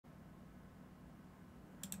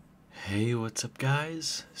Hey, what's up,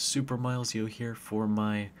 guys? Super Miles Yo here for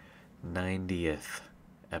my 90th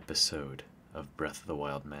episode of Breath of the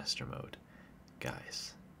Wild Master Mode.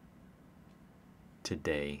 Guys,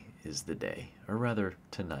 today is the day, or rather,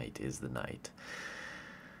 tonight is the night.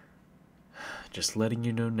 Just letting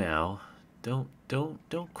you know now, don't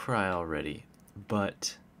cry already,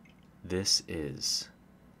 but this is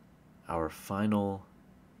our final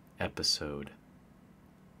episode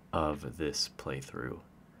of this playthrough.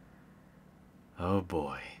 Oh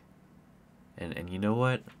boy. And you know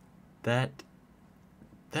what? That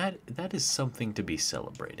is something to be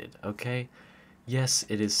celebrated, okay? Yes,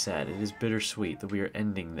 it is sad. It is bittersweet that we are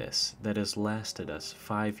ending this that has lasted us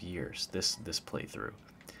 5 years, this playthrough.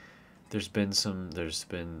 There's been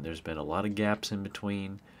a lot of gaps in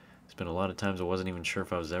between. There's been a lot of times I wasn't even sure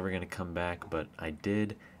if I was ever going to come back, but I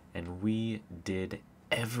did, and we did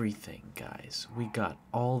everything, guys. We got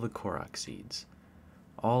all the Korok seeds,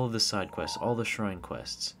 all of the side quests, all the shrine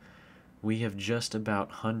quests. We have just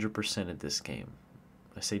about 100%ed this game.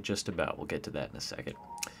 I say just about, we'll get to that in a second.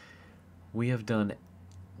 We have done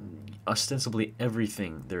ostensibly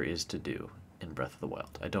everything there is to do in Breath of the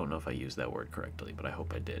Wild. I don't know if I used that word correctly, but I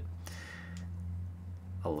hope I did.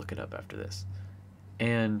 I'll look it up after this.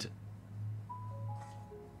 And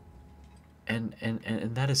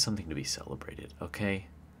that is something to be celebrated, okay?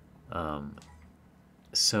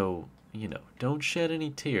 So, you know, don't shed any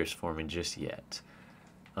tears for me just yet.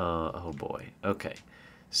 Oh boy. Okay.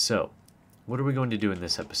 So, what are we going to do in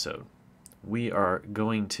this episode? We are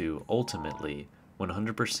going to ultimately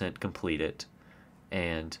 100% complete it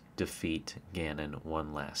and defeat Ganon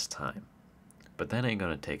one last time. But that ain't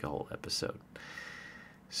going to take a whole episode.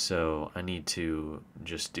 So I need to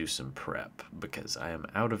just do some prep because I am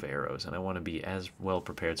out of arrows and I want to be as well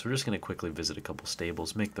prepared. So we're just going to quickly visit a couple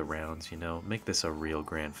stables, make the rounds, you know, make this a real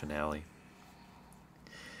grand finale.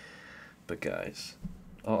 But guys,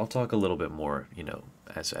 I'll talk a little bit more, you know,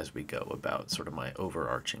 as we go about sort of my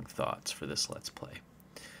overarching thoughts for this Let's Play.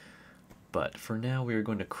 But for now, we are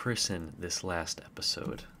going to christen this last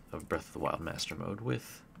episode of Breath of the Wild Master Mode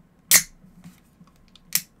with,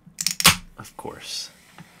 of course,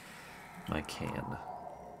 my can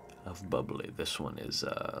of bubbly. This one is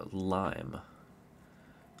lime,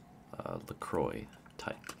 LaCroix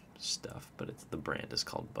type stuff, but the brand is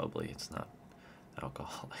called bubbly. It's not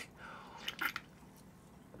alcoholic.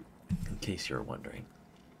 In case you're wondering.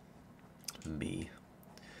 Me.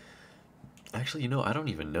 Actually, you know, I don't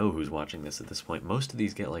even know who's watching this at this point. Most of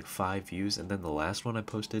these get like 5 views, and then the last one I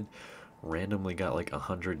posted randomly got like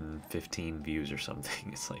 115 views or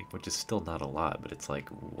something. It's like, which is still not a lot, but it's like,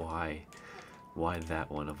 why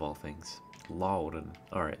that one of all things? Loudon.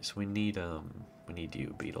 Alright, so we need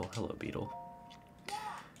you, Beetle. Hello, Beetle.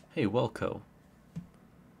 Hey, Welco.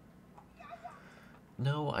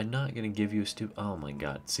 No, I'm not gonna give you a oh my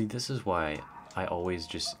god. See, this is why I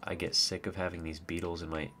get sick of having these beetles in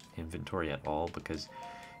my inventory at all, because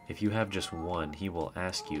if you have just one, he will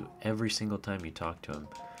ask you every single time you talk to him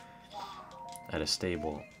at a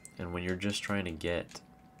stable, and when you're just trying to get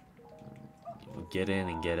in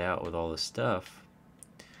and get out with all this stuff,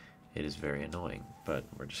 it is very annoying. But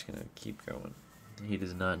we're just gonna keep going. He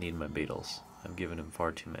does not need my beetles. I've given him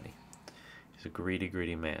far too many. He's a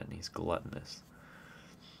greedy man. He's gluttonous.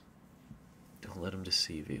 Don't let him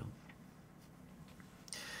deceive you.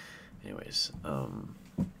 Anyways,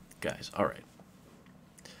 guys, alright.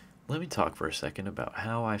 Let me talk for a second about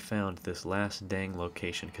how I found this last dang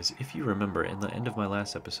location, because if you remember, in the end of my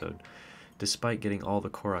last episode, despite getting all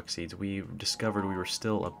the Korok seeds, we discovered we were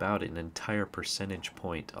still about an entire percentage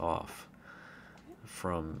point off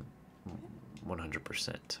from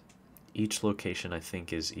 100%. Each location, I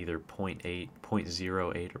think, is either 0.08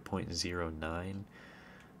 or 0.09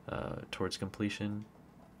 towards completion,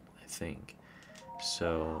 I think.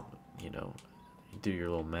 So, you know, you do your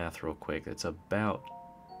little math real quick. It's about,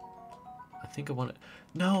 I think I want to,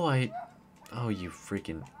 no, oh, you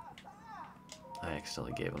freaking, I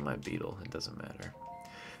accidentally gave him my beetle. It doesn't matter.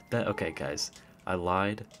 Okay, guys, I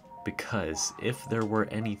lied, because if there were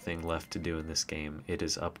anything left to do in this game, it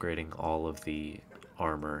is upgrading all of the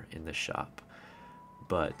armor in the shop.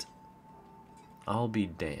 But I'll be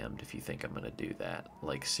damned if you think I'm gonna do that.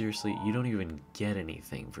 Like, seriously, you don't even get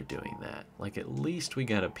anything for doing that. Like, at least we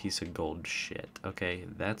got a piece of gold shit, okay?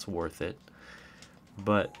 That's worth it.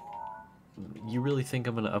 But you really think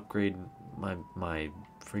I'm gonna upgrade my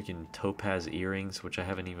freaking topaz earrings, which I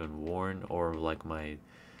haven't even worn, or like I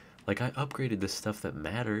upgraded the stuff that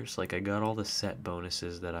matters. Like, I got all the set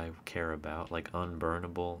bonuses that I care about, like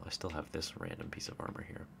unburnable. I still have this random piece of armor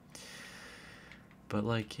here. But,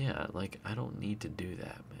 like, yeah, like, I don't need to do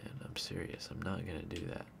that, man. I'm serious. I'm not gonna do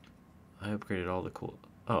that. I upgraded all the cool.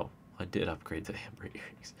 Oh, I did upgrade the amber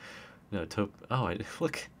earrings. No, taupe. Oh, I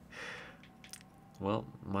look. Well,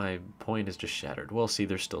 my point is just shattered. Well, see,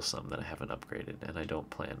 there's still some that I haven't upgraded, and I don't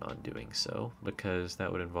plan on doing so, because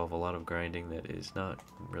that would involve a lot of grinding that is not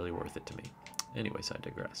really worth it to me. Anyways, I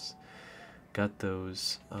digress. Got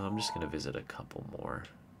those. I'm just going to visit a couple more.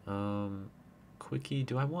 Quickie.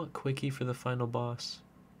 Do I want Quickie for the final boss?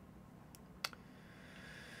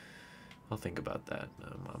 I'll think about that.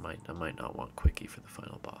 I might not want Quickie for the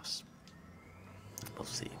final boss. We'll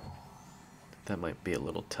see. That might be a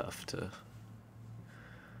little tough to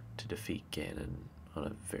defeat Ganon on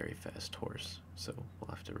a very fast horse, so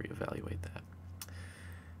we'll have to reevaluate that.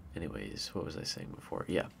 Anyways, what was I saying before?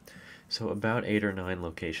 Yeah, so about 8 or 9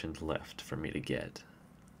 locations left for me to get.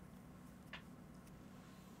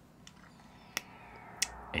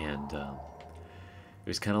 And it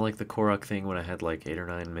was kind of like the Korok thing when I had like 8 or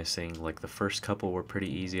 9 missing. Like the first couple were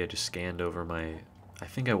pretty easy. I just scanned over my... I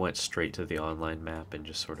think I went straight to the online map and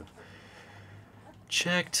just sort of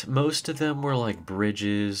checked. Most of them were like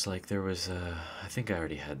bridges. Like there was I think I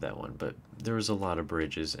already had that one, but there was a lot of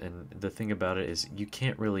bridges. And the thing about it is you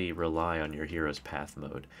can't really rely on your hero's path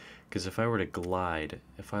mode, because if I were to glide,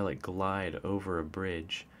 if I like glide over a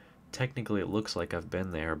bridge, technically it looks like I've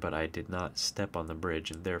been there, but I did not step on the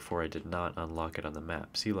bridge, and therefore I did not unlock it on the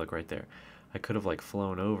map. See, look right there. I could have like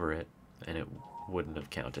flown over it and it wouldn't have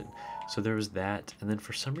counted. So there was that, and then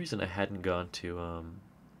for some reason I hadn't gone to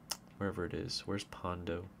wherever it is. Where's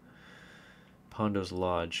Pondo? Pondo's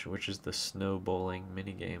Lodge, which is the snow bowling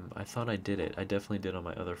minigame. I thought I did it. I definitely did on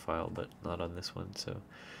my other file, but not on this one. So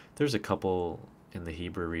there's a couple in the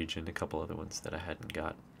Hebrew region, a couple other ones that I hadn't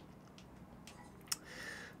got.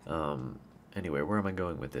 Anyway, where am I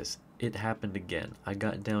going with this? It happened again. I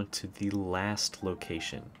got down to the last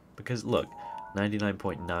location. Because look,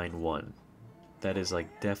 99.91. That is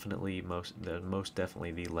like definitely most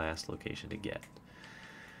definitely the last location to get.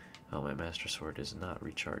 Oh, my Master Sword is not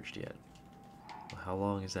recharged yet. Well, how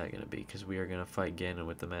long is that going to be? Because we are going to fight Ganon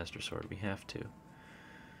with the Master Sword. We have to.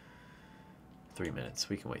 3 minutes.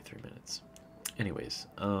 We can wait 3 minutes. Anyways,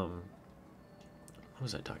 what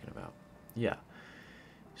was I talking about? Yeah.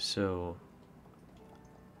 So,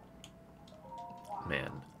 man,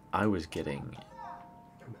 I was getting...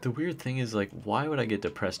 The weird thing is, like, why would I get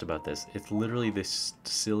depressed about this? It's literally the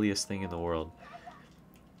silliest thing in the world.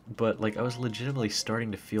 But, like, I was legitimately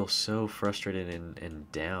starting to feel so frustrated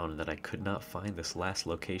and down that I could not find this last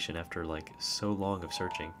location after, like, so long of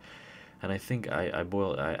searching. And I think God,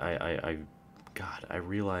 I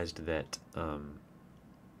realized that,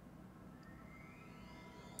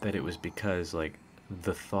 that it was because, like,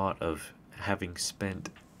 the thought of having spent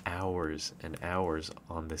hours and hours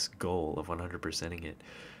on this goal of 100%ing it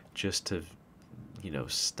just to, you know,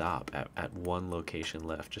 stop at one location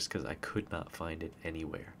left just because I could not find it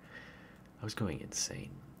anywhere. I was going insane.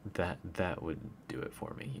 That would do it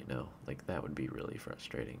for me, you know? Like, that would be really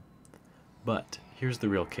frustrating. But here's the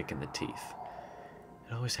real kick in the teeth.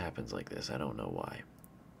 It always happens like this. I don't know why.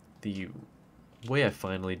 The way I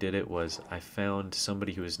finally did it was I found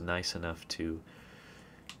somebody who was nice enough to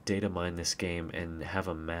data mine this game and have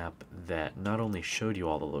a map that not only showed you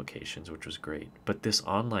all the locations, which was great, but this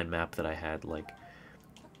online map that I had, like,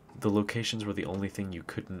 the locations were the only thing you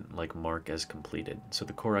couldn't, like, mark as completed. So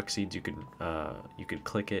the Korok seeds, you could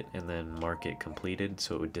click it and then mark it completed,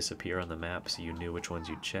 so it would disappear on the map, so you knew which ones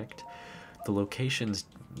you checked. The locations,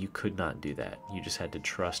 you could not do that. You just had to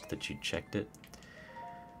trust that you checked it.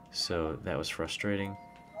 So that was frustrating.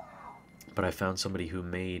 But I found somebody who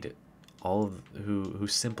made who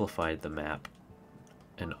simplified the map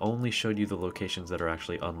and only showed you the locations that are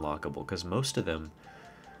actually unlockable, because most of them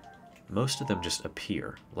just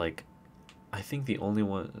appear. Like, I think the only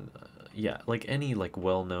one, yeah, like any like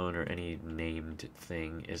well-known or any named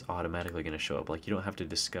thing is automatically going to show up. Like, you don't have to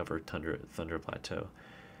discover Thunder Plateau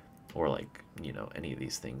or, like, you know, any of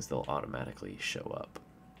these things. They'll automatically show up.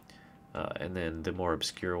 And then the more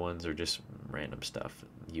obscure ones are just random stuff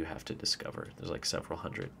you have to discover. There's like several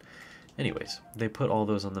hundred. Anyways, they put all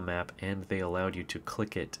those on the map, and they allowed you to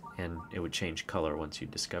click it and it would change color once you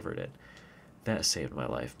discovered it. That saved my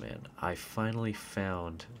life, man. I finally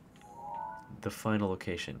found the final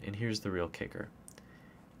location, and here's the real kicker.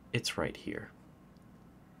 It's right here.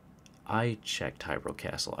 I checked Hyrule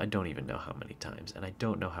Castle I don't even know how many times, and I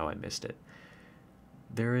don't know how I missed it.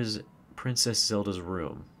 There is Princess Zelda's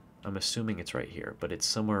room. I'm assuming it's right here, but it's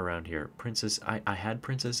somewhere around here. I had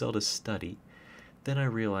Princess Zelda's study. Then I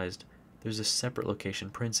realized there's a separate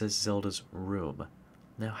location, Princess Zelda's room.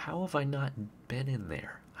 Now, how have I not been in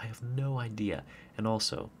there? I have no idea. And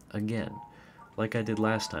also, again, like I did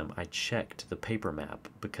last time, I checked the paper map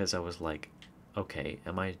because I was like, okay,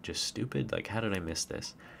 am I just stupid? Like, how did I miss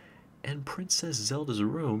this? And Princess Zelda's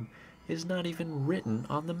room is not even written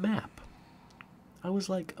on the map. I was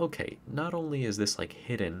like, okay, not only is this like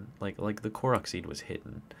hidden, like the Korok seed was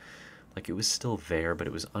hidden, like it was still there, but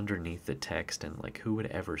it was underneath the text, and like who would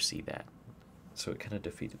ever see that? So it kind of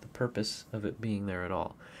defeated the purpose of it being there at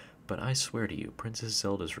all. But I swear to you, Princess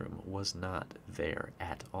Zelda's room was not there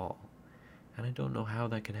at all. And I don't know how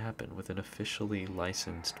that could happen with an officially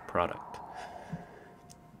licensed product.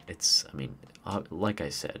 It's, I mean, like I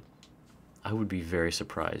said, I would be very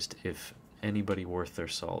surprised if anybody worth their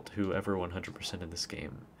salt, whoever 100% in this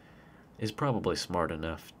game, is probably smart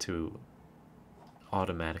enough to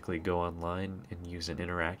automatically go online and use an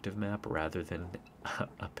interactive map rather than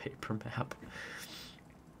a paper map.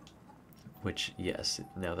 Which, yes,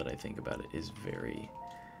 now that I think about it, is very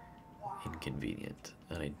inconvenient.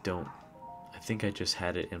 And I think I just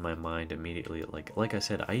had it in my mind immediately. Like I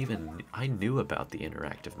said, I knew about the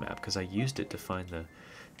interactive map because I used it to find the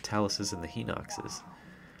Taluses and the Hinoxes.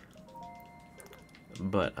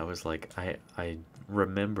 But I was like, I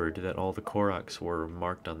remembered that all the Koroks were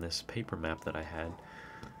marked on this paper map that I had.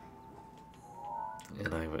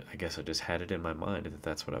 And I guess I just had it in my mind that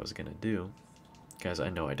that's what I was going to do. Guys, I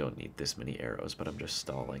know I don't need this many arrows, but I'm just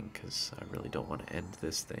stalling because I really don't want to end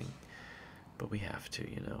this thing. But we have to,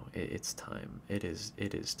 you know. It's time. It is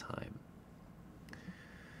time.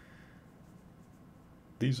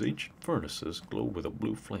 These ancient furnaces glow with a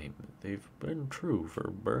blue flame. They've been true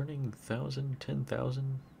for burning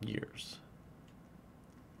 10,000 years.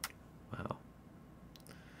 Wow.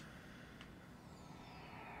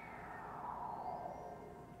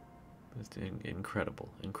 It's incredible,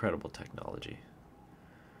 incredible technology.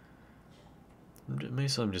 Maybe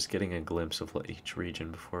so I'm just getting a glimpse of each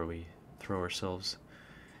region before we throw ourselves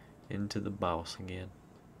into the boss again.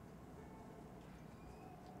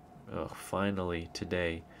 Oh, finally,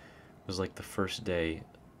 today was like the first day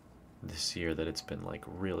this year that it's been like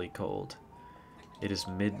really cold. It is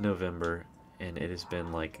mid-November and it has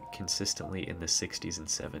been like consistently in the 60s and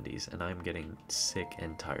 70s, and I'm getting sick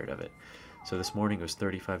and tired of it. So this morning it was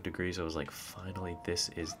 35 degrees. I was like, finally, this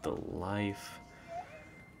is the life.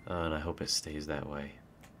 And I hope it stays that way,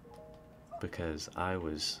 because I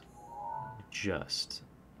was just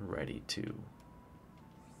ready to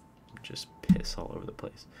just piss all over the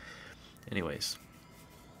place. Anyways,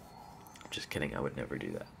 just kidding. I would never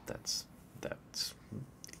do that.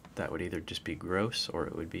 That would either just be gross or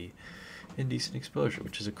it would be indecent exposure,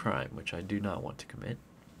 which is a crime, which I do not want to commit.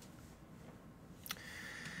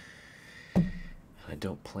 I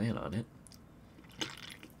don't plan on it.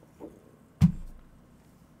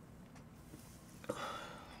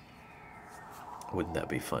 Wouldn't that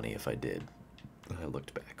be funny if I did? I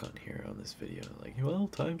looked back on here on this video like, well,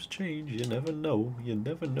 times change. You never know. You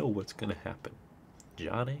never know what's gonna happen.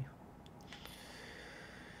 Johnny?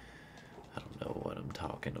 I don't know what I'm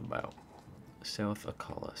talking about. South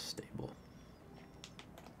Akala Stable.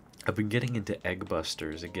 I've been getting into Egg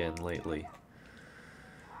Busters again lately.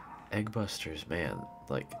 Egg Busters, man,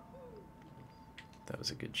 like, that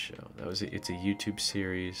was a good show. It's a YouTube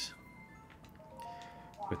series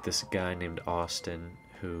with this guy named Austin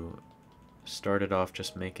who started off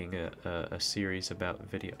just making a series about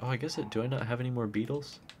video. Oh, I guess do I not have any more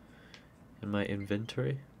beetles in my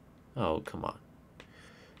inventory? Oh, come on.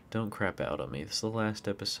 Don't crap out on me. This is the last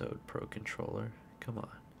episode, Pro Controller. Come on.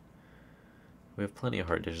 We have plenty of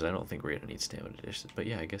heart dishes. I don't think we're gonna need stamina dishes. But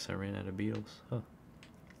yeah, I guess I ran out of beetles. Huh.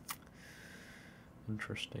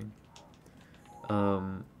 Interesting.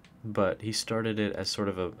 But he started it as sort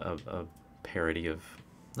of a parody of,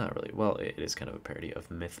 not really, well, it is kind of a parody of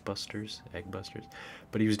Mythbusters, Eggbusters,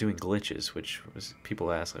 but he was doing glitches, which was, people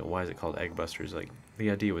ask, like, why is it called Eggbusters? Like, the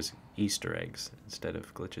idea was Easter eggs instead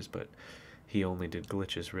of glitches, but he only did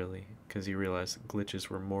glitches, really, because he realized glitches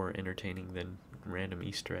were more entertaining than random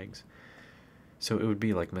Easter eggs. So it would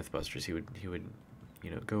be like Mythbusters. He would,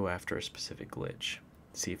 you know, go after a specific glitch,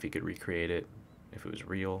 see if he could recreate it, if it was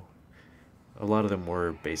real. A lot of them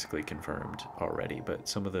were basically confirmed already, but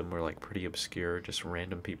some of them were like pretty obscure, just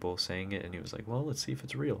random people saying it, and he was like, well, let's see if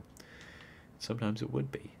it's real. Sometimes it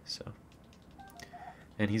would be, so.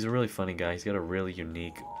 And he's a really funny guy. He's got a really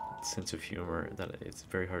unique sense of humor that it's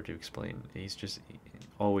very hard to explain. He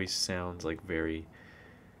always sounds like very,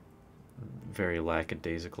 very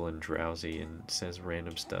lackadaisical and drowsy and says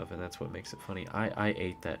random stuff, and that's what makes it funny. I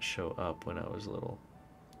ate that show up when I was little.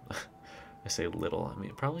 I say little, I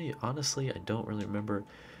mean, probably, honestly, I don't really remember.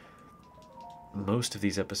 Most of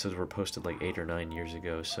these episodes were posted like 8 or 9 years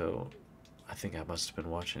ago, so I think I must have been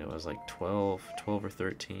watching it. I was like 12 or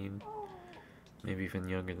 13. maybe even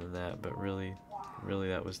younger than that, but really, really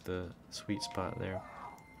that was the sweet spot there.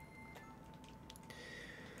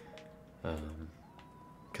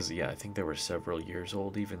 Because yeah, I think they were several years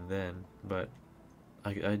old even then, but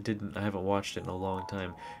I haven't watched it in a long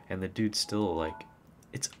time, and the dude's still like,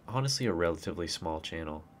 it's honestly a relatively small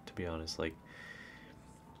channel, to be honest. Like,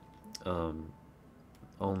 um,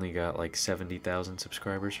 only got like 70,000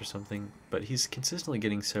 subscribers or something, but he's consistently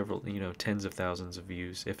getting several, tens of thousands of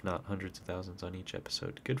views, if not hundreds of thousands on each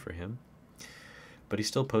episode. Good for him. But he's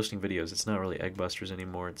still posting videos. It's not really Eggbusters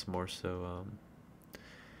anymore. It's more so,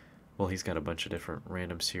 well, he's got a bunch of different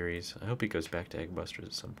random series. I hope he goes back to Eggbusters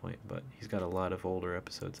at some point, but he's got a lot of older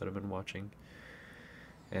episodes that I've been watching.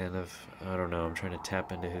 And I don't know, I'm trying to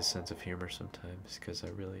tap into his sense of humor sometimes, because I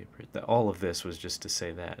really appreciate all of this was just to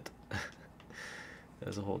say that. That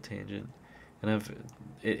was a whole tangent. And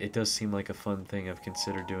it does seem like a fun thing. I've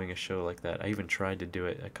considered doing a show like that. I even tried to do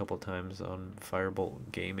it a couple times on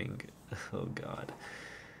Firebolt Gaming. Oh god.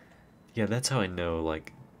 Yeah, that's how I know,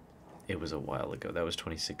 like, it was a while ago. That was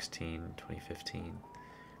 2016, 2015.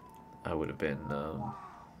 I would have been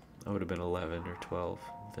 11 or 12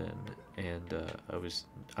 then, and I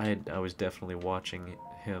was definitely watching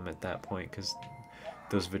him at that point, because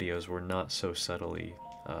those videos were not so subtly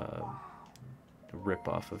rip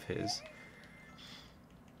off of his.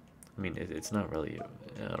 I mean, it's not really,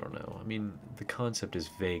 I don't know. I mean, the concept is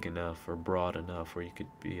vague enough or broad enough where you could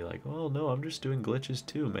be like, oh no, I'm just doing glitches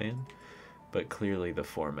too, man. But clearly the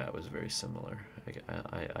format was very similar.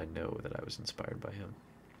 I know that I was inspired by him.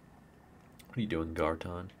 What are you doing,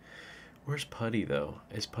 Garton? Where's Putty though?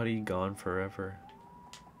 Is Putty gone forever?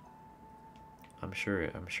 I'm sure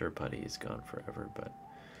Putty is gone forever, but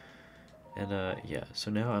yeah,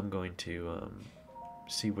 so now I'm going to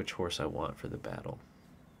see which horse I want for the battle.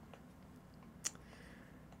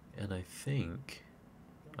 And I think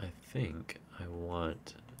I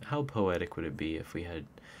want, how poetic would it be if we had,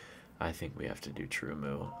 I think we have to do True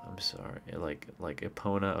Moo. I'm sorry. Like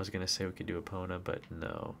Epona, I was gonna say we could do Epona, but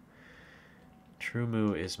no. True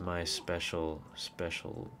Moo is my special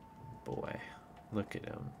boy. Look at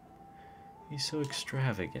him. He's so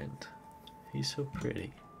extravagant. He's so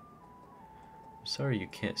pretty. I'm sorry you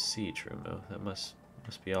can't see True Moo. That must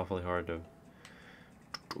be awfully hard to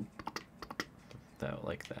that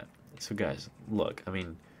like that. So guys, look, I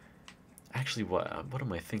mean, actually, what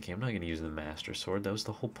am I thinking? I'm not going to use the Master Sword. That was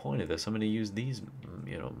the whole point of this. I'm going to use these,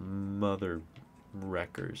 mother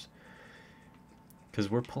wreckers. Because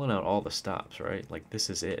we're pulling out all the stops, right? Like, this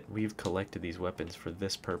is it. We've collected these weapons for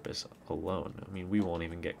this purpose alone. I mean, we won't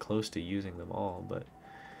even get close to using them all, but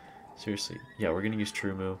seriously. Yeah, we're going to use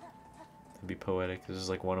True Moo. It'd be poetic. This is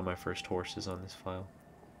like one of my first horses on this file.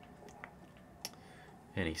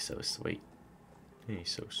 And he's so sweet.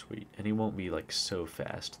 He's so sweet. And he won't be like so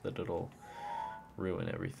fast that it'll ruin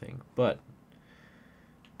everything. But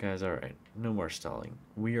guys, alright, no more stalling.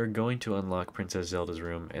 We are going to unlock Princess Zelda's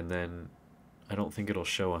room, and then I don't think it'll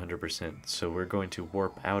show 100%, so we're going to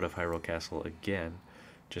warp out of Hyrule Castle again,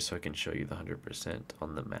 just so I can show you the 100%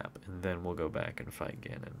 on the map, and then we'll go back and fight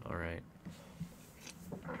Ganon, alright?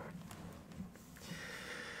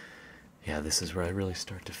 Yeah, this is where I really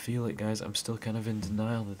start to feel it, guys. I'm still kind of in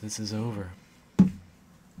denial that this is over.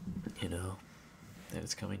 You know, that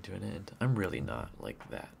it's coming to an end. I'm really not like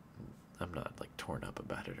that. I'm not like torn up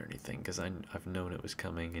about it or anything, because I've known it was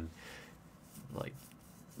coming, and like,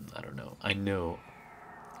 I don't know. I know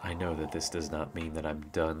that this does not mean that I'm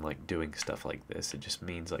done like doing stuff like this. It just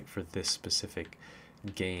means like for this specific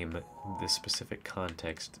game, this specific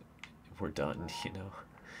context, we're done, you know.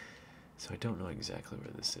 So I don't know exactly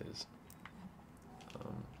where this is.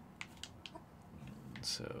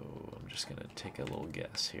 So I'm just gonna take a little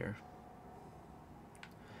guess here.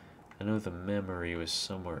 I know the memory was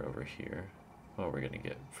somewhere over here. Oh, we're gonna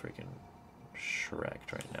get freaking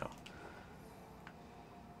shreked right now.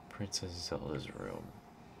 Princess Zelda's room.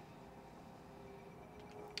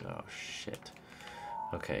 Oh shit.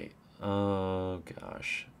 Okay. Oh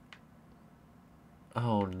gosh.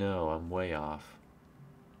 Oh no, I'm way off.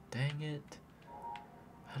 Dang it.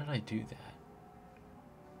 How did I do that?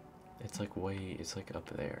 It's like it's like up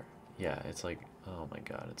there. Yeah, it's like, oh my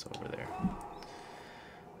god, it's over there.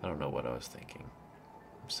 I don't know what I was thinking.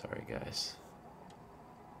 I'm sorry, guys.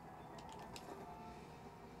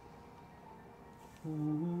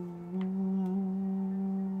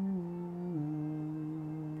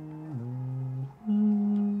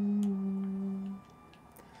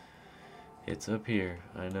 It's up here.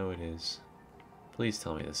 I know it is. Please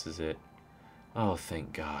tell me this is it. Oh,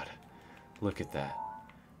 thank God. Look at that.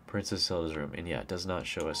 Princess Zelda's room. And yeah, it does not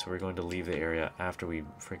show us, so we're going to leave the area after we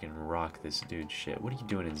freaking rock this dude's shit. What are you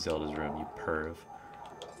doing in Zelda's room, you perv?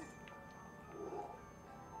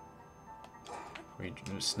 Are you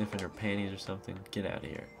sniffing her panties or something? Get out of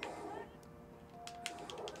here.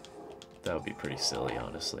 That would be pretty silly,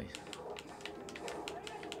 honestly.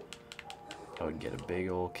 I would get a big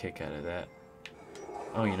old kick out of that.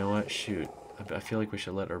 Oh, you know what? Shoot. I feel like we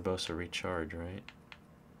should let Urbosa recharge, right?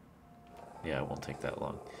 Yeah, it won't take that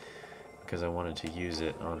long. Because I wanted to use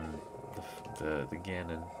it on the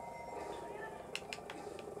Ganon.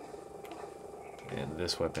 And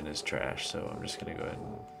this weapon is trash, so I'm just going to go ahead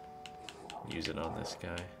and use it on this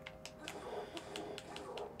guy.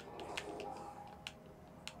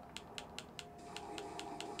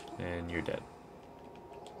 And you're dead.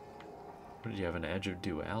 What did you have, an edge of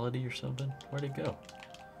duality or something? Where'd it go?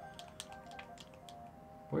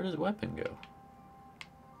 Where does weapon go?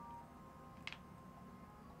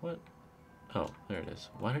 What? Oh, there it is.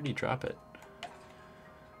 Why did he drop it?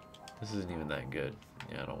 This isn't even that good.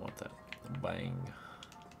 Yeah, I don't want that. Bang.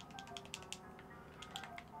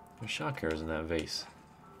 There's shock arrows in that vase.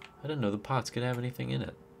 I didn't know the pots could have anything in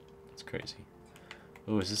it. That's crazy.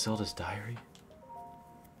 Oh, is this Zelda's diary?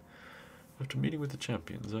 After meeting with the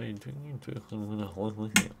champions, I don't know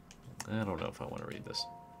if I want to read this.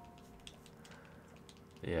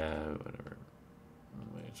 Yeah, whatever. You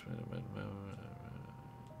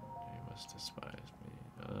must despise me.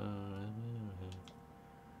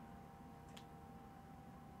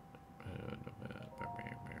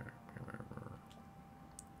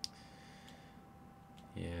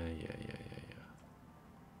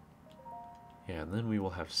 Yeah, and then we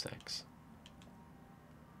will have sex.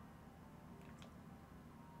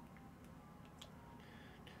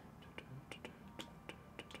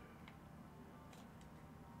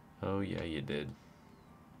 Oh, yeah, you did.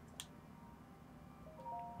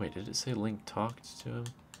 Wait, did it say Link talked to him?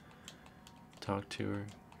 Talked to her?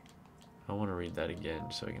 I want to read that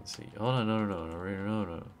again so I can see. Hold on,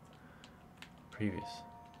 no. Previous.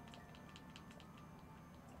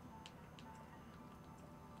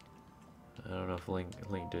 I don't know if Link,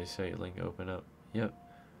 did he say Link open up? Yep.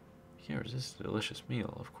 You can't resist a delicious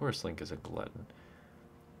meal. Of course Link is a glutton.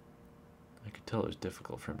 I could tell it was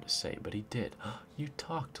difficult for him to say, but he did. You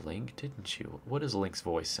talked, Link, didn't you? What does Link's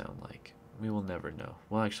voice sound like? We will never know.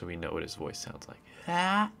 Well, actually, we know what his voice sounds like.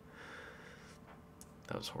 Ah!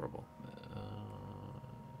 That was horrible.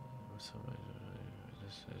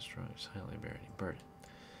 Strong, silently bearing burden.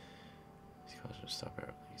 He's caused him to stop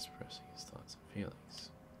abruptly expressing his thoughts and feelings.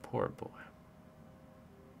 Poor boy.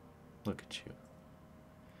 Look at you.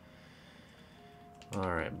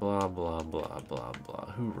 Alright, blah blah blah blah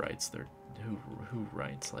blah. Who writes their who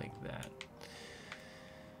writes like that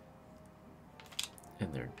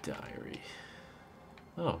in their diary?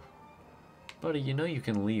 Oh. Buddy, you know you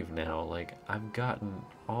can leave now. Like, I've gotten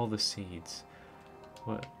all the seeds.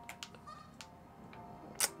 What?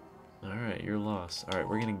 Alright, you're lost. Alright,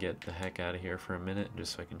 we're gonna get the heck out of here for a minute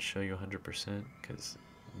just so I can show you 100%, because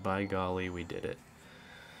by golly, we did it.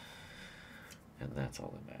 And that's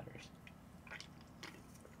all that matters.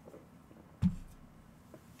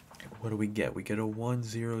 What do we get? We get a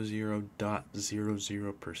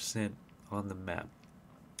 100.00% on the map.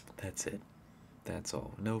 That's it. That's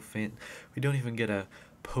all. No fan. We don't even get a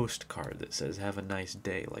postcard that says "Have a nice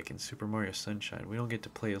day" like in Super Mario Sunshine. We don't get to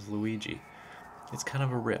play as Luigi. It's kind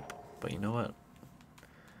of a rip. But you know what?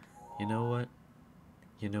 You know what?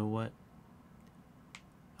 You know what?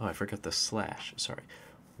 Oh, I forgot the slash. Sorry.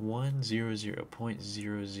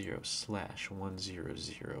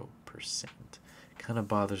 100.00/100%. Kind of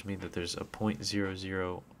bothers me that there's a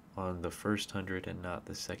 0.00 on the first 100 and not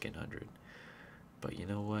the second 100. But you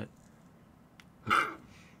know what?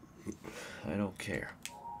 I don't care.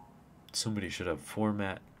 Somebody should have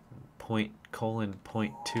format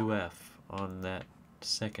 .:.2f on that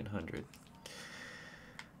second 100.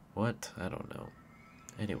 What? I don't know.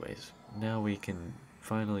 Anyways, now we can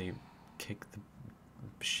finally kick the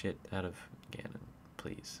shit out of Ganon,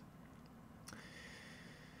 please.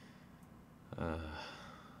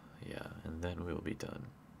 Yeah, and then we'll be done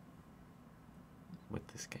with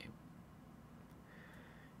this game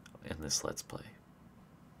and this Let's Play.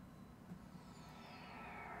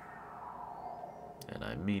 And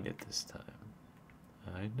I mean it this time.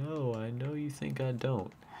 I know you think I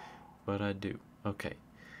don't, but I do. Okay,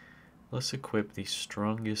 let's equip the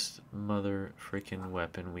strongest mother freaking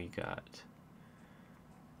weapon we got.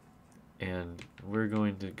 And we're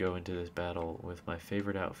going to go into this battle with my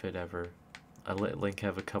favorite outfit ever. I let Link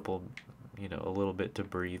have a couple, you know, a little bit to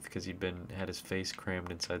breathe because he'd had his face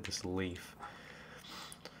crammed inside this leaf.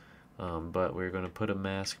 But we're going to put a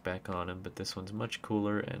mask back on him, but this one's much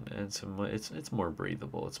cooler and it's more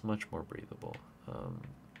breathable. It's much more breathable.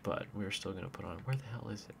 But we're still going to put on. Where the hell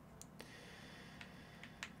is it?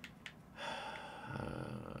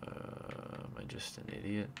 Am I just an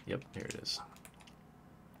idiot? Yep, here it is.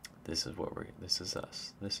 This is what this is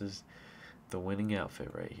us. This is the winning outfit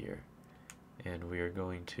right here. And we are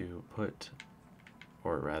going to put,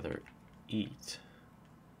 or rather, eat.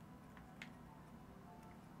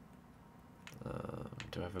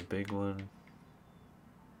 Do I have a big one?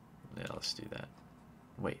 Yeah, let's do that.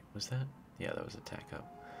 Wait, was that? Yeah, that was attack up.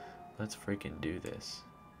 Let's freaking do this.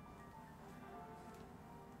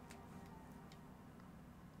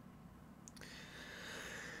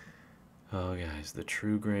 Oh, guys, the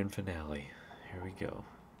true grand finale. Here we go.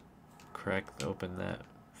 Crack open that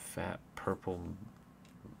fat purple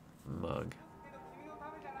mug.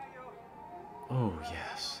 Oh,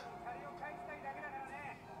 yes.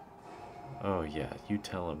 Oh, yeah, you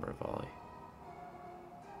tell him, Rivali.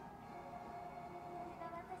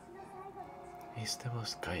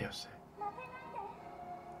 Estemos cállose.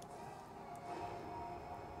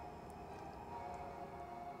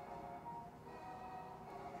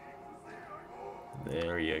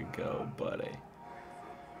 There you go, buddy.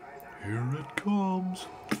 Here it comes.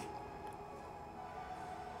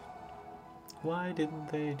 Why didn't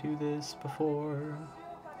they do this before?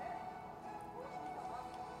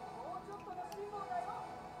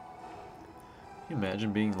 Can you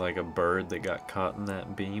imagine being like a bird that got caught in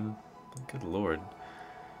that beam? Good lord.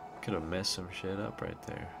 Could have messed some shit up right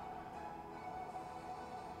there.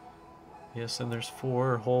 Yes, and there's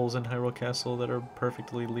 4 holes in Hyrule Castle that are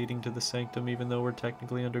perfectly leading to the Sanctum, even though we're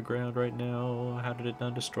technically underground right now. How did it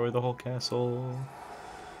not destroy the whole castle?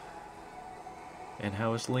 And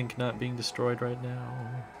how is Link not being destroyed right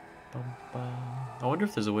now? Bum, bum. I wonder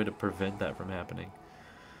if there's a way to prevent that from happening.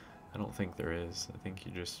 I don't think there is. I think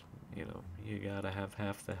you just, you know, you gotta have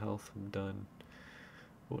half the health done.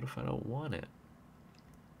 What if I don't want it?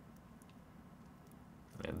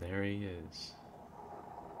 And there he is.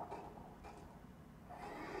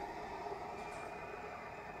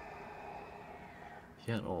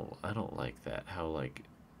 Yeah, no, I don't like that. How, like,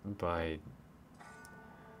 by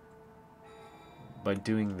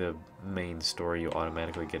doing the main story, you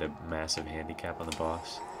automatically get a massive handicap on the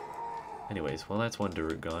boss. Anyways, well, that's one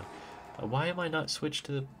Daruk gone. Why am I not switched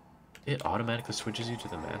to the... It automatically switches you to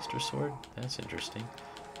the Master Sword? That's interesting.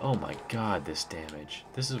 Oh my god, this damage.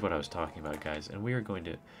 This is what I was talking about, guys. And we are going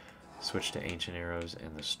to switch to Ancient Arrows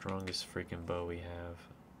and the strongest freaking bow we have.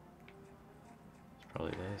 It's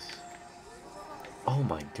probably this. Oh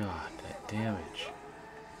my god, that damage.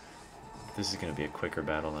 This is going to be a quicker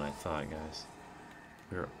battle than I thought, guys.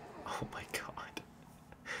 Oh my god.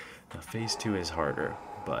 Now, phase 2 is harder,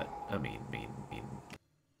 but, I mean,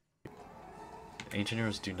 Ancient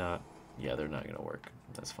Arrows do not... Yeah, they're not going to work.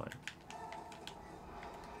 That's fine.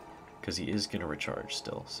 Because he is going to recharge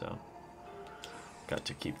still, so... Got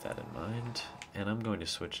to keep that in mind. And I'm going to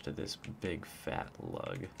switch to this big fat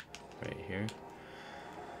lug right here.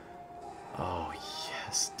 Oh,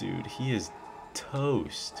 yes, dude. He is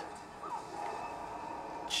toast.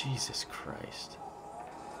 Jesus Christ.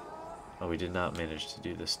 Oh, we did not manage to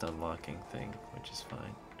do the stun locking thing, which is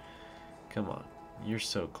fine. Come on. You're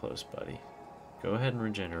so close, buddy. Go ahead and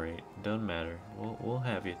regenerate. Doesn't matter. We'll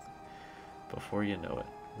have you before you know it.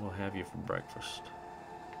 We'll have you for breakfast.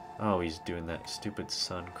 Oh, he's doing that stupid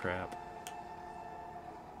sun crap.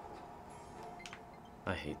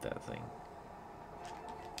 I hate that thing.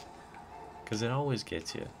 Because it always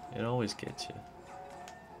gets you. It always gets you.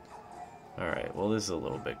 Alright, well, this is a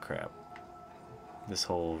little bit crap. This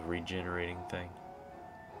whole regenerating thing.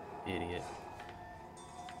 Idiot.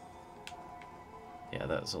 Yeah,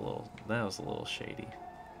 that was a little shady.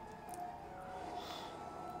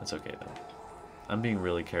 That's okay though. I'm being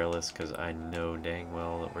really careless because I know dang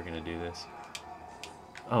well that we're gonna do this.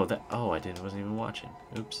 Oh, wasn't even watching.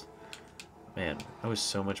 Oops. Man, I was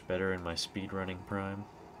so much better in my speedrunning prime.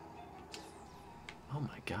 Oh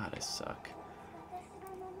my god, I suck.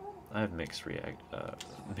 I have mixed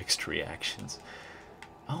reactions.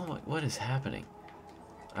 Oh my, what is happening?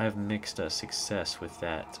 I have mixed success with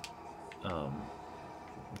that.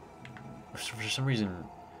 For some reason,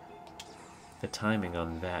 the timing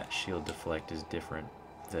on that shield deflect is different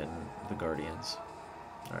than the Guardians.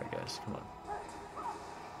 Alright guys, come on.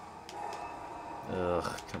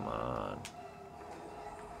 Ugh, come on.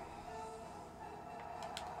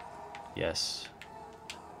 Yes.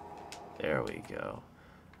 There we go.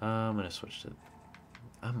 I'm gonna switch to...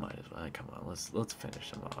 I might as well. Come on, let's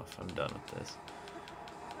finish him off. I'm done with this.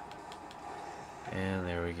 And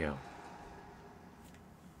there we go.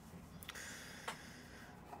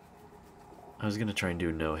 I was gonna try and do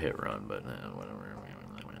a no-hit run, but whatever.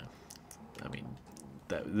 I mean,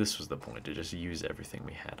 this was the point, to just use everything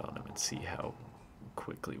we had on him and see how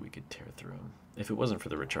quickly we could tear through him. If it wasn't for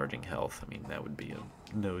the recharging health, I mean, that would be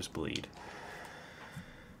a nosebleed.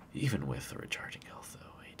 Even with the recharging health,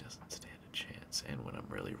 though, he doesn't stand a chance. And when I'm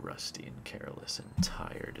really rusty and careless and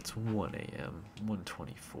tired, it's 1 a.m.,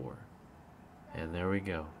 1:24. And there we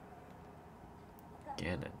go.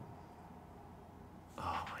 Ganon.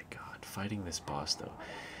 Oh my god, fighting this boss, though,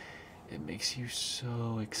 it makes you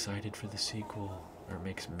so excited for the sequel. Or it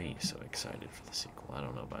makes me so excited for the sequel. I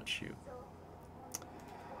don't know about you.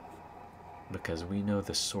 Because we know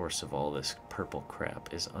the source of all this purple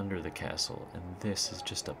crap is under the castle, and this is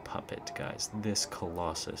just a puppet, guys. This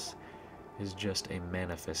Colossus is just a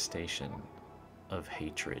manifestation of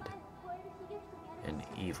hatred and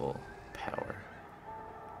evil power.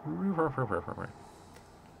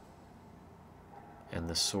 And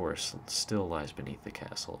the source still lies beneath the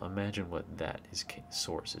castle. Imagine what that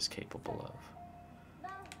source is capable of.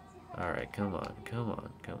 Alright, come on, come on,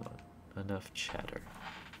 come on. Enough chatter.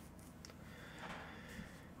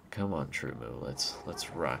 Come on, Trumu, let's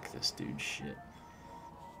rock this dude's shit.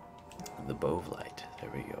 The Botw light, there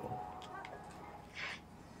we go.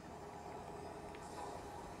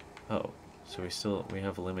 Oh, so we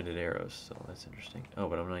have limited arrows, so that's interesting. Oh,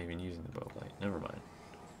 but I'm not even using the Botw light. Never mind.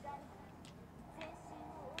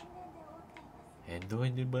 And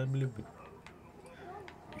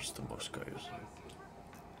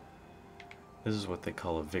this is what they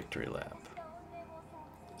call a victory lap.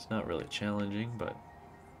 It's not really challenging, but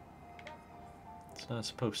it's not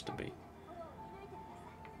supposed to be.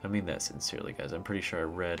 I mean that sincerely, guys. I'm pretty sure I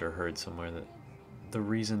read or heard somewhere that the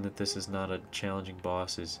reason that this is not a challenging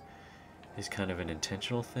boss is kind of an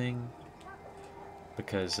intentional thing,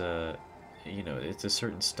 because you know, it's a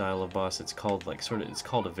certain style of boss. It's called it's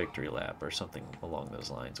called a victory lap or something along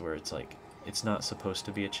those lines, where it's like it's not supposed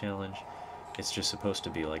to be a challenge. It's just supposed to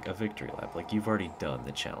be like a victory lap. Like, you've already done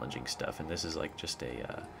the challenging stuff, and this is like just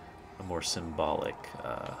a more symbolic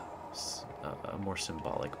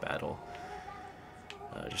battle,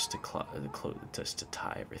 just to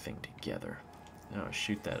tie everything together. Oh,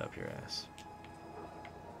 shoot that up your ass.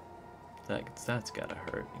 That's gotta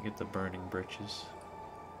hurt. You get the burning britches.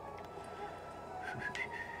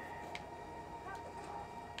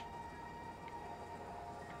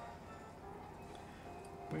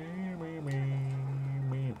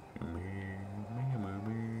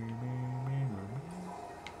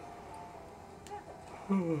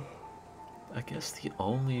 I guess the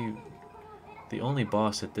only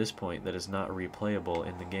boss at this point that is not replayable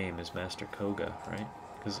in the game is Master Koga, right?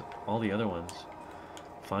 Because all the other ones,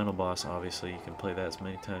 final boss, obviously you can play that as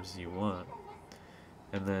many times as you want,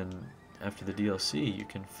 and then after the DLC you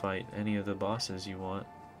can fight any of the bosses you want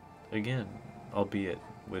again, albeit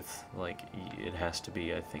with, like, it has to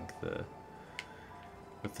be, I think,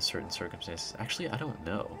 with the certain circumstances. Actually, I don't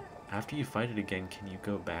know. After you fight it again, can you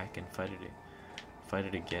go back and fight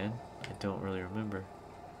it again? I don't really remember.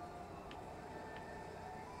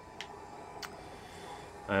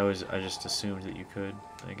 I just assumed that you could,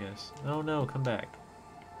 I guess. Oh no, come back.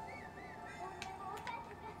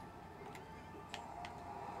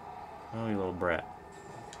 Oh, you little brat.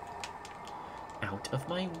 Out of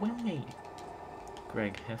my way,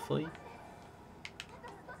 Greg Heffley.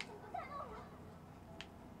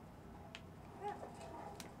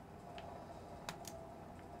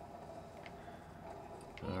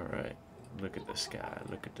 Alright, look at the sky,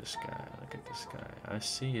 look at the sky, look at the sky. I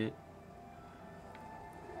see it.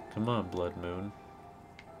 Come on, Blood Moon.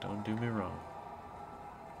 Don't do me wrong.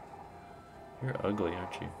 You're ugly,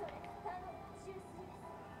 aren't you?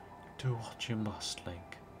 Do what you must,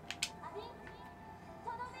 Link.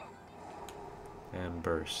 And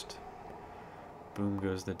burst. Boom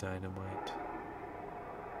goes the dynamite.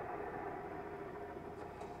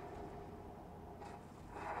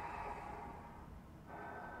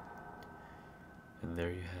 And there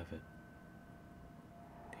you have it.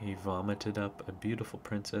 He vomited up a beautiful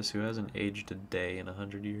princess who hasn't aged a day in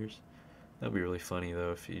 100 years. That'd be really funny,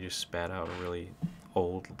 though, if you just spat out a really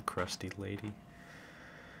old, crusty lady.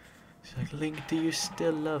 She's like, Link, do you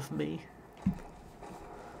still love me?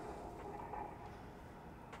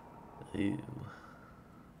 Ew.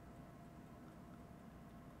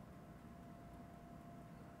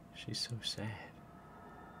 She's so sad.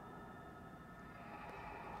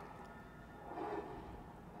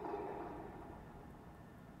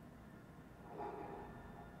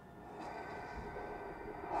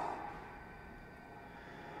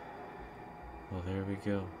 Well, there we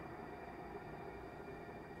go.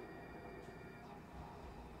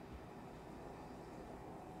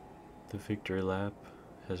 The victory lap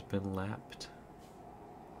has been lapped.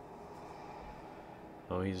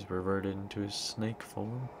 Oh, he's reverted into his snake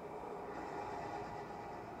form.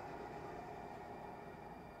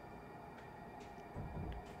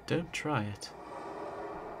 Don't try it.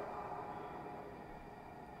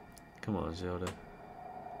 Come on, Zelda.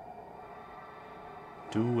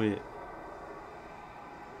 Do it.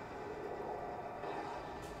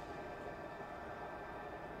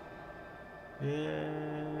 Yeah.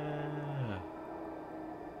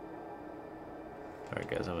 Alright,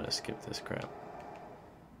 guys, I'm gonna skip this crap.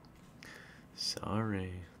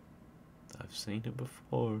 Sorry. I've seen it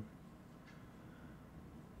before.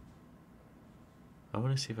 I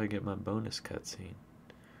want to see if I get my bonus cutscene.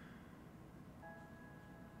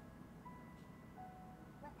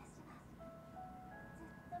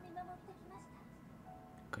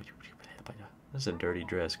 That's a dirty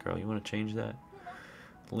dress, girl. You want to change that?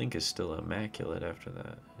 Link is still immaculate after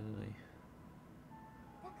that, isn't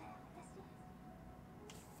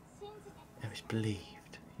he? I was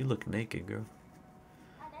believed. You look naked, girl.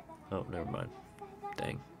 Oh, never mind.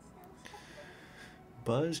 Dang.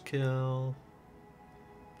 Buzzkill.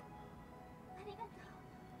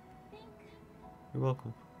 You're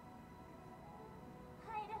welcome.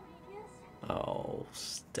 Oh,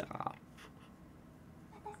 stop.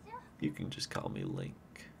 You can just call me Link.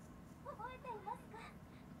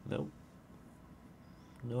 Nope.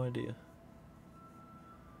 No idea.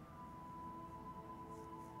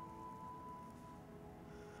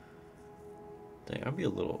 Dang, I'd be a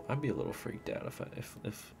little freaked out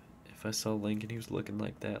if I saw Link and he was looking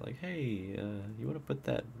like that. Like, hey, you want to put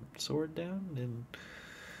that sword down and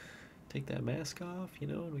take that mask off, you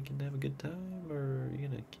know, and we can have a good time, or are you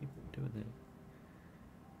gonna keep doing that?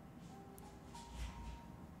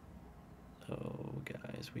 Oh,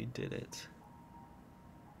 guys, we did it.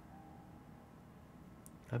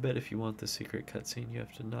 I bet if you want the secret cutscene, you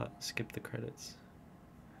have to not skip the credits.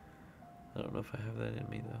 I don't know if I have that in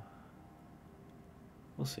me, though.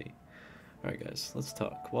 We'll see. Alright, guys, let's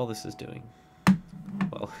talk. While this is doing...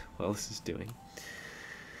 While this is doing...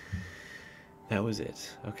 That was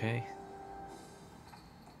it, okay?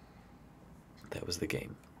 That was the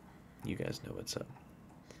game. You guys know what's up.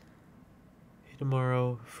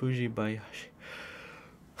 Tomorrow, Fujibayashi.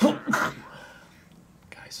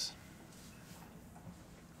 Guys.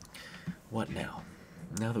 What now?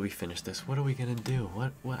 Now that we finished this, what are we gonna do?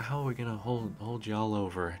 How are we gonna hold y'all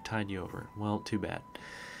over, tide you over? Well, too bad.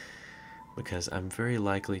 Because I'm very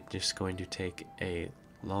likely just going to take a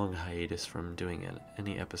long hiatus from doing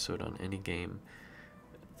any episode on any game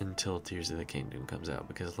until Tears of the Kingdom comes out.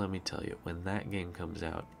 Because let me tell you, when that game comes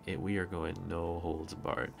out, we are going no holds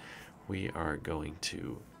barred. We are going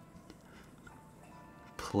to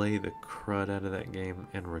play the crud out of that game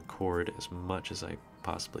and record as much as I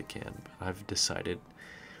possibly can. But I've decided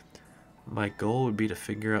my goal would be to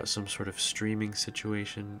figure out some sort of streaming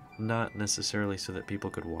situation, not necessarily so that people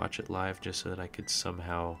could watch it live, just so that I could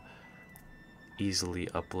somehow easily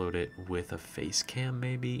upload it with a face cam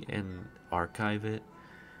maybe and archive it.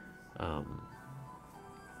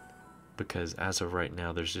 Because as of right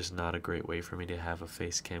now, there's just not a great way for me to have a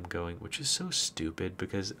face cam going, which is so stupid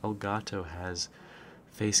because Elgato has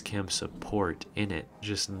face cam support in it,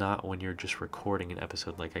 just not when you're just recording an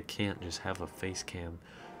episode. Like, I can't just have a face cam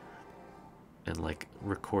and like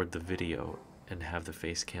record the video and have the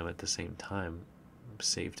face cam at the same time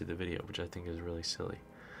saved to the video, which I think is really silly.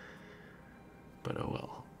 But oh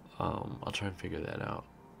well. I'll try and figure that out.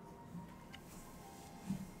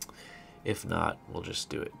 If not, we'll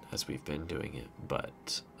just do it as we've been doing it,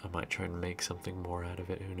 but I might try and make something more out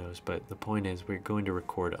of it, who knows. But the point is, we're going to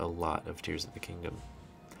record a lot of Tears of the Kingdom.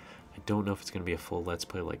 I don't know if it's going to be a full Let's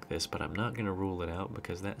Play like this, but I'm not going to rule it out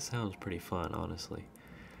because that sounds pretty fun, honestly.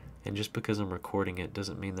 And just because I'm recording it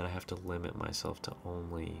doesn't mean that I have to limit myself to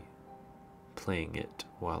only playing it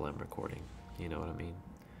while I'm recording, you know what I mean?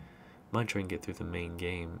 Might try and get through the main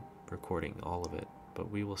game recording all of it,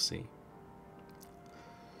 but we will see.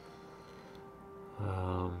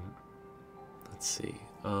 Let's see.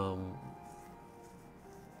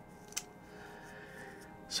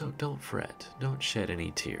 So don't fret, don't shed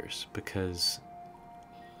any tears, because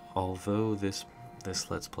although this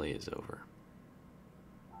Let's Play is over,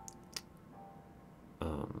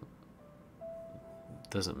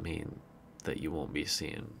 doesn't mean that you won't be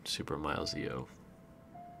seeing Super Miles EO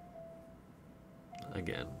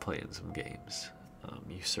again, playing some games.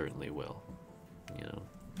 You certainly will, you know.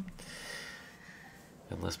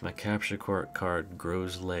 Unless my capture card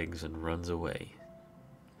grows legs and runs away,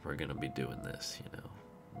 we're gonna be doing this, you know.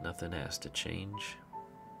 Nothing has to change.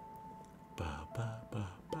 Ba, ba, ba,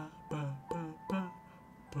 ba, ba, ba, ba,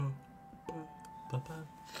 ba.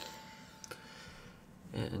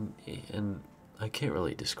 And I can't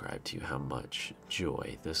really describe to you how much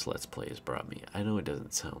joy this Let's Play has brought me. I know it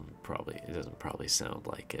doesn't probably sound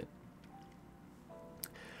like it.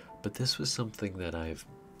 But this was something that I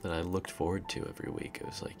looked forward to every week. It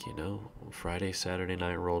was like, Friday, Saturday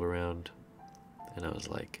night rolled around, and I was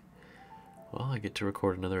like, well, I get to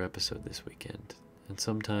record another episode this weekend. And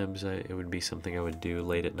sometimes it would be something I would do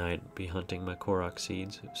late at night, be hunting my Korok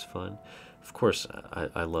seeds. It was fun. Of course,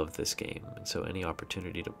 I love this game, and so any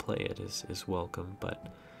opportunity to play it is welcome,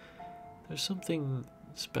 but there's something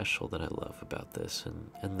special that I love about this,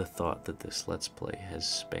 and the thought that this Let's Play has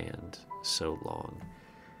spanned so long.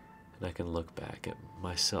 And I can look back at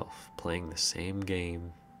myself playing the same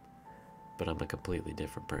game, but I'm a completely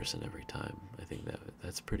different person every time. I think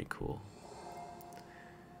that's pretty cool.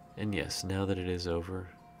 And yes, now that it is over,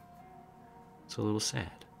 it's a little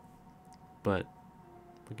sad. But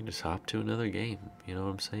we can just hop to another game, you know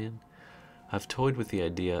what I'm saying? I've toyed with the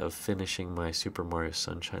idea of finishing my Super Mario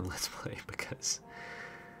Sunshine Let's Play because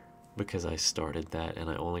I started that and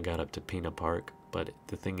I only got up to Peanut Park. But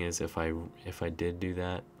the thing is, if I did do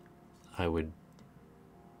that, I would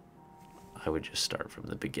just start from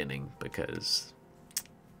the beginning, because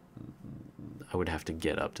I would have to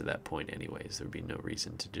get up to that point anyways. There'd be no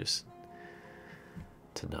reason to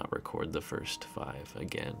not record the first 5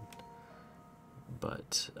 again.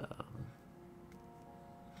 But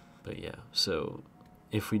yeah, so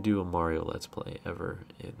if we do a Mario Let's Play ever,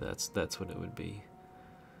 that's what it would be.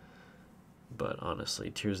 But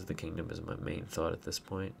honestly, Tears of the Kingdom is my main thought at this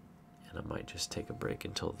point, and I might just take a break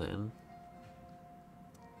until then.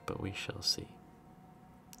 But we shall see.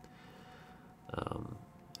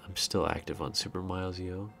 I'm still active on Super Mario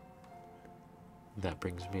Zio. That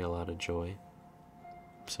brings me a lot of joy.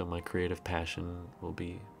 So my creative passion will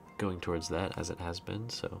be going towards that, as it has been.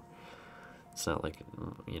 So it's not like,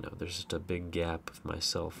 there's just a big gap of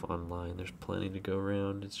myself online. There's plenty to go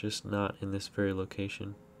around. It's just not in this very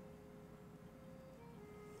location.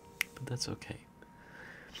 But that's okay.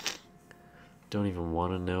 Don't even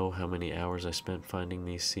want to know how many hours I spent finding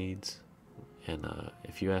these seeds. And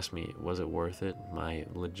if you ask me, was it worth it? My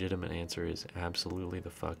legitimate answer is absolutely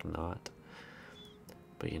the fuck not.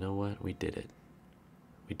 But you know what? We did it.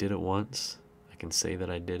 We did it once. I can say that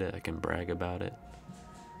I did it. I can brag about it.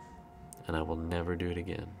 And I will never do it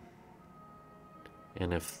again.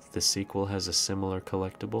 And if the sequel has a similar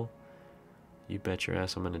collectible, you bet your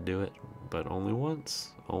ass I'm going to do it. But only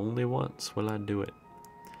once. Only once will I do it.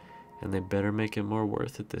 And they better make it more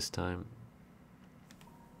worth it this time.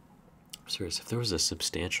 I'm serious, if there was a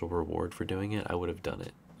substantial reward for doing it, I would have done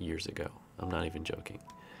it years ago. I'm not even joking.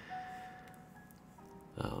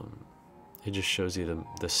 It just shows you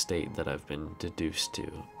the state that I've been deduced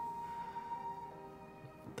to.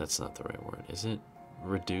 That's not the right word, is it?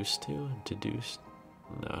 Reduced to? Deduced?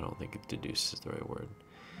 No, I don't think deduced is the right word.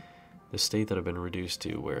 The state that I've been reduced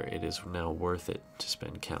to, where it is now worth it to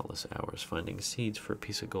spend countless hours finding seeds for a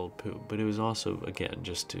piece of gold poop. But it was also, again,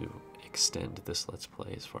 just to extend this Let's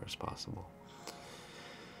Play as far as possible.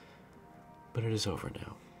 But it is over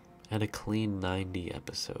now. At a clean 90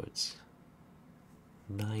 episodes.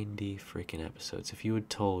 90 freaking episodes. If you had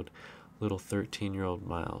told little 13-year-old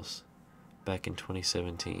Miles back in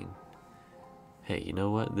 2017, hey, you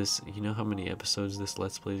know what? You know how many episodes this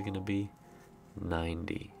Let's Play is going to be?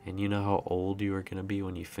 90. And you know how old you are going to be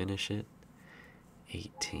when you finish it?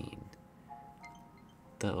 18.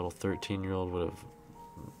 That little 13-year-old would have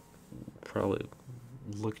probably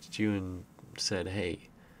looked at you and said, hey,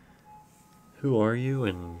 who are you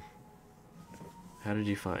and how did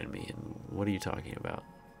you find me and what are you talking about?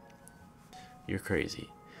 You're crazy.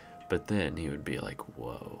 But then he would be like,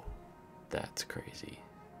 whoa, that's crazy.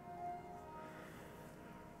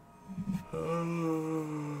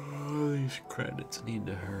 Oh, these credits need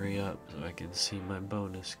to hurry up so I can see my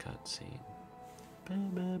bonus cutscene.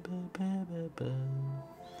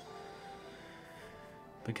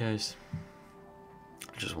 But guys,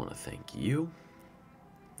 I just want to thank you.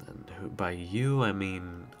 And by you, I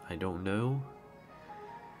mean, I don't know.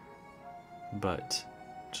 But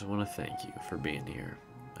just want to thank you for being here.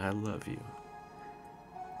 I love you.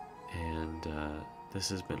 And this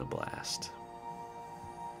has been a blast.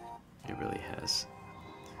 It really has.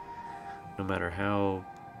 No matter how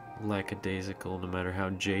lackadaisical, no matter how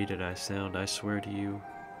jaded I sound, I swear to you,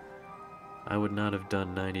 I would not have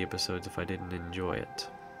done 90 episodes if I didn't enjoy it.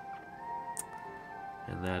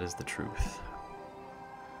 And that is the truth.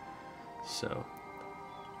 So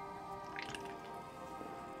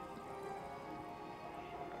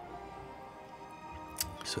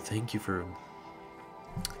thank you for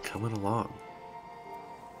coming along.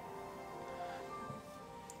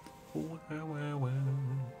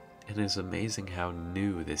 And it's amazing how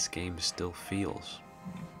new this game still feels.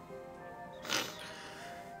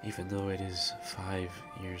 Even though it is 5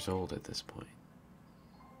 years old at this point.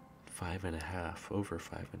 5.5, over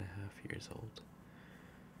 5.5 years old.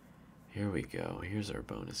 Here we go, here's our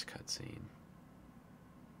bonus cutscene.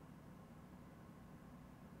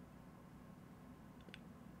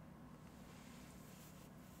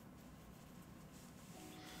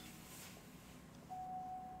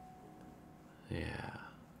 Yeah.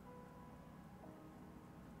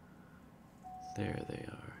 There they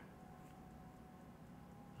are.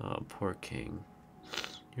 Oh, poor King.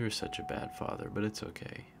 You're such a bad father, but it's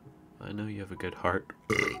okay. I know you have a good heart.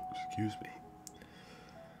 Excuse me.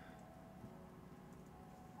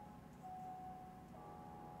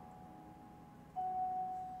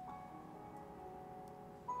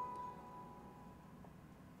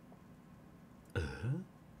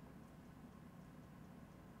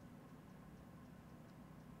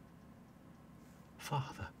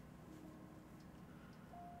 Father.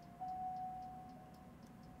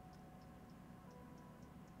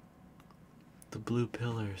 The blue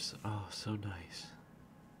pillars. Oh, so nice.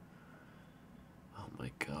 Oh my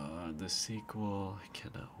god, the sequel. I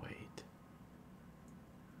cannot wait.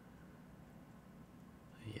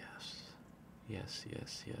 Yes. Yes,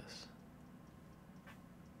 yes, yes.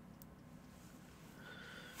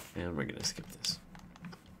 And we're gonna skip this.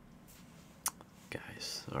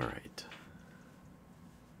 Guys, alright.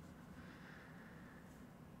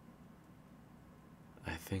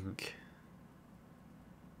 I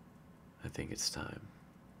think it's time.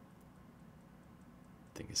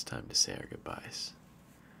 I think it's time to say our goodbyes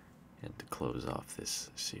and to close off this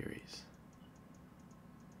series.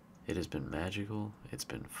 It has been magical, it's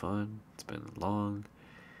been fun, it's been long,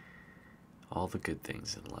 all the good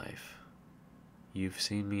things in life. You've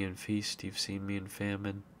seen me in feast, you've seen me in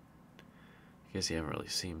famine. I guess you haven't really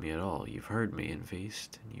seen me at all. You've heard me in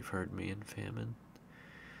feast, and you've heard me in famine.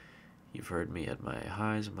 You've heard me at my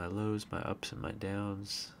highs and my lows, my ups and my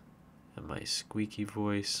downs, and my squeaky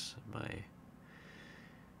voice, my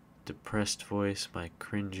depressed voice, my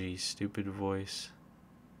cringy, stupid voice,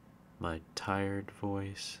 my tired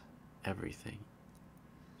voice, everything.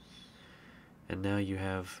 And now you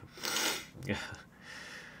have,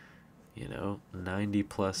 you know, 90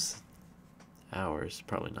 plus hours,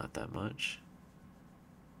 probably not that much,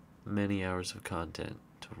 many hours of content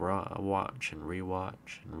to watch and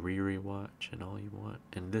rewatch and re-rewatch and all you want.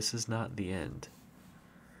 And this is not the end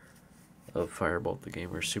of Firebolt the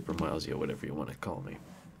Gamer, Super Miles, Yo, whatever you want to call me.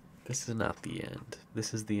 This is not the end.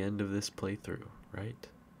 This is the end of this playthrough, right?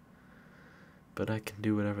 But I can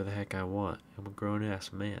do whatever the heck I want. I'm a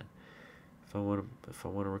grown-ass man. If I want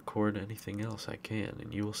to record anything else, I can,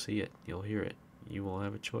 and you will see it. You'll hear it. You will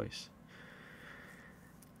have a choice.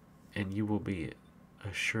 And you will be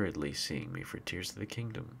assuredly seeing me for Tears of the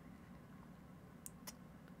Kingdom.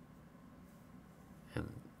 And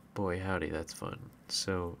boy howdy, that's fun.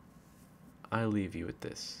 So I leave you with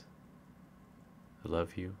this. I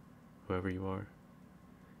love you, whoever you are.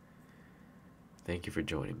 Thank you for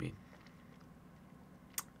joining me.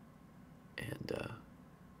 And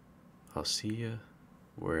I'll see you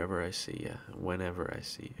wherever I see you, whenever I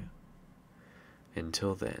see you.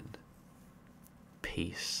 Until then,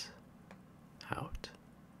 peace out.